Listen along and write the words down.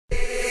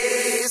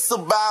It's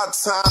about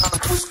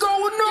time. What's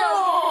going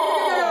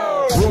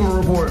on? Rumor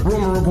report.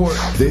 Rumor report.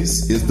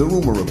 This is the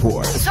Rumor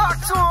Report Talk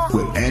to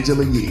him. with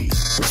Angela Yee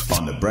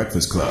on The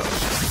Breakfast Club.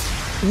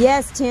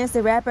 Yes, Chance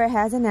the Rapper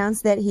has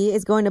announced that he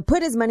is going to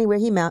put his money where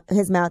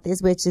his mouth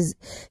is, which is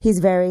he's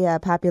very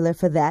popular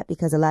for that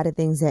because a lot of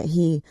things that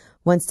he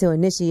wants to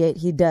initiate,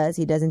 he does.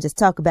 He doesn't just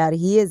talk about it.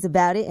 He is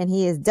about it, and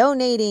he is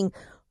donating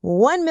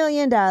 $1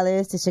 million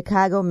to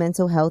Chicago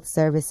Mental Health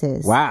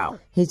Services. Wow.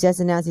 He just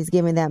announced he's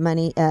giving that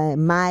money,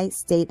 My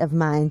State of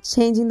Mind,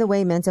 changing the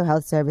way mental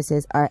health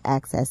services are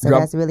accessed. So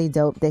that's really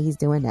dope that he's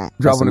doing that.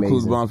 Dropping the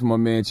clues bombs from my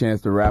man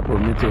Chance the Rapper.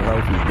 Mental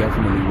health is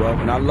definitely wealth.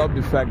 And I love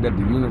the fact that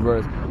the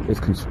universe is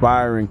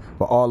conspiring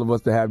for all of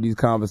us to have these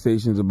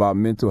conversations about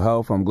mental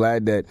health. I'm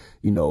glad that,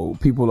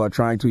 people are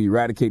trying to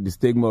eradicate the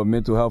stigma of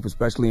mental health,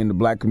 especially in the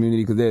black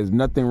community, because there's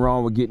nothing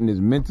wrong with getting as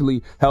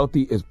mentally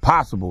healthy as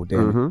possible.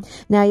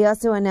 Now, he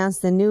also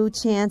announced the new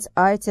Chance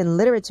Arts and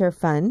Literature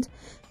Fund,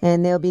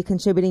 and they'll be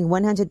contributing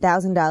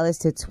 $100,000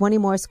 to 20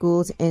 more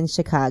schools in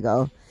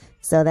Chicago.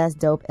 So that's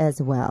dope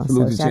as well.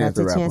 Salute so shout out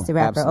to Chance the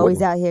Rapper.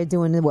 Always out here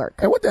doing the work.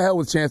 And what the hell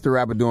was Chance the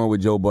Rapper doing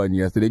with Joe Budden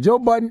yesterday? Joe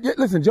Budden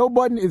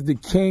is the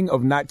king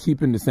of not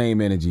keeping the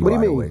same energy.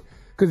 What do you mean?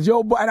 Because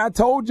and I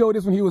told Joe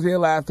this when he was here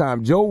last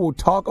time, Joe will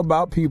talk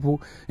about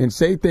people and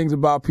say things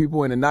about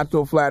people in a not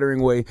so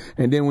flattering way.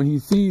 And then when he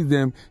sees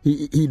them,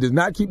 he does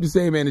not keep the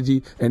same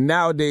energy. And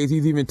nowadays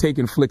he's even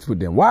taking flicks with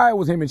them. Why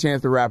was him and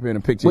Chance the Rapper in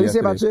a picture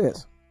yesterday? What do you say about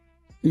Chance?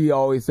 He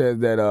always says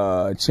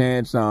that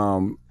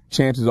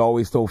Chance is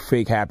always so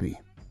fake happy.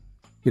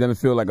 He doesn't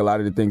feel like a lot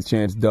of the things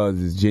Chance does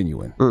is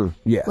genuine.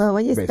 Yes. Well,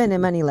 when you're basically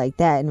spending money like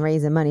that and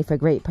raising money for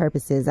great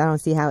purposes, I don't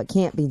see how it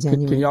can't be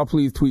genuine. Can y'all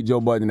please tweet Joe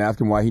Budden and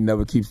ask him why he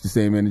never keeps the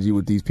same energy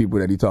with these people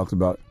that he talks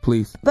about,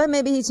 please? But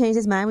maybe he changed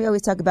his mind. We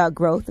always talk about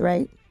growth,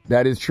 right?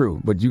 That is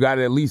true. But you got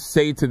to at least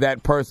say to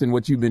that person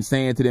what you've been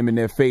saying to them in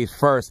their face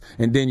first,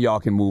 and then y'all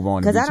can move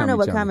on. Because I don't know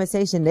what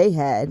conversation they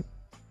had.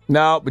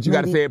 No, but you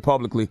got to say it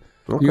publicly.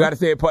 Okay. You got to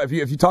say it.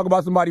 If you talk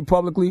about somebody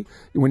publicly,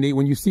 when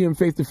you see them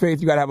face to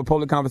face, you got to have a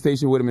public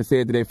conversation with them and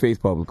say it to their face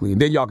publicly,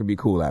 and then y'all can be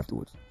cool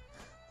afterwards.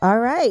 All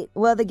right.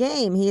 Well, the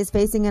game. He is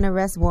facing an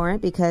arrest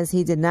warrant because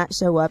he did not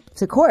show up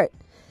to court.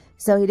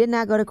 So he did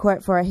not go to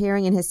court for a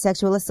hearing in his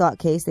sexual assault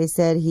case. They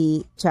said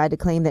he tried to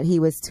claim that he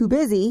was too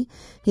busy.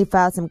 He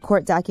filed some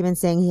court documents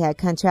saying he had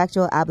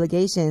contractual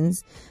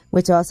obligations,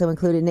 which also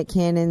included Nick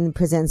Cannon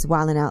presents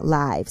Wildin' Out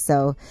Live.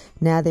 So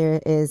now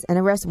there is an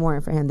arrest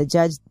warrant for him. The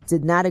judge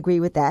did not agree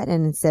with that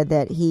and said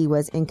that he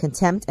was in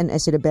contempt and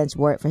issued a bench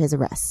warrant for his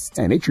arrest.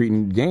 And they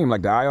treating the game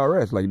like the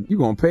IRS. Like, you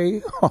going to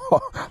pay?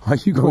 Are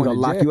you going to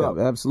lock you up?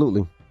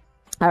 Absolutely.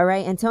 All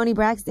right, and Toni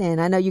Braxton.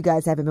 I know you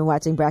guys haven't been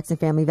watching Braxton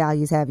Family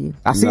Values, have you?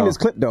 I seen this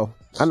clip, though.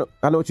 I know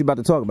what you're about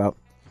to talk about.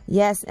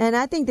 Yes, and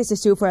I think this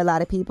is true for a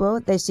lot of people,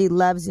 that she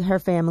loves her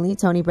family,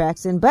 Toni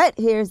Braxton. But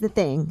here's the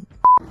thing.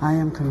 I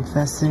am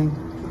confessing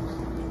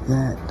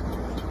that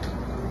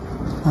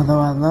although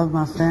I love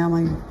my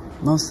family,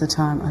 most of the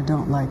time I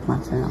don't like my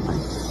family.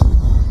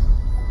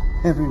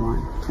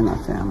 Everyone in my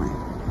family.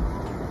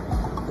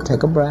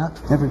 Take a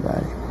breath.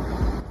 Everybody.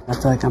 I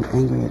feel like I'm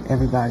angry at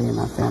everybody in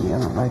my family. I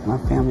don't like my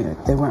family.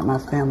 If they weren't my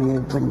family,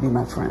 it wouldn't be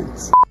my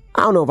friends.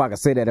 I don't know if I can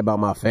say that about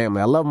my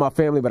family. I love my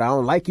family, but I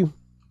don't like you.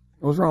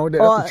 What's wrong with that?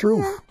 That's the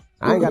truth.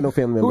 I ain't got no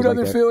family members. Who doesn't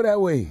like that. feel that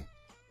way?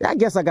 I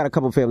guess I got a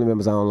couple family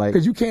members I don't like.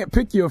 Because you can't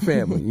pick your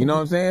family. You know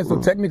what I'm saying? So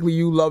technically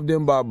you love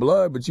them by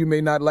blood, but you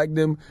may not like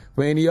them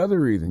for any other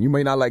reason. You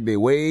may not like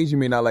their ways. You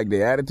may not like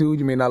their attitude.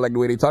 You may not like the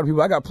way they talk to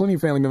people. I got plenty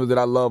of family members that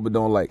I love but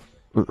don't like.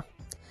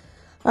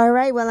 All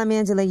right. Well, I'm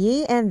Angela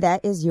Yee, and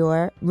that is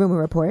your Rumor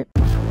Report.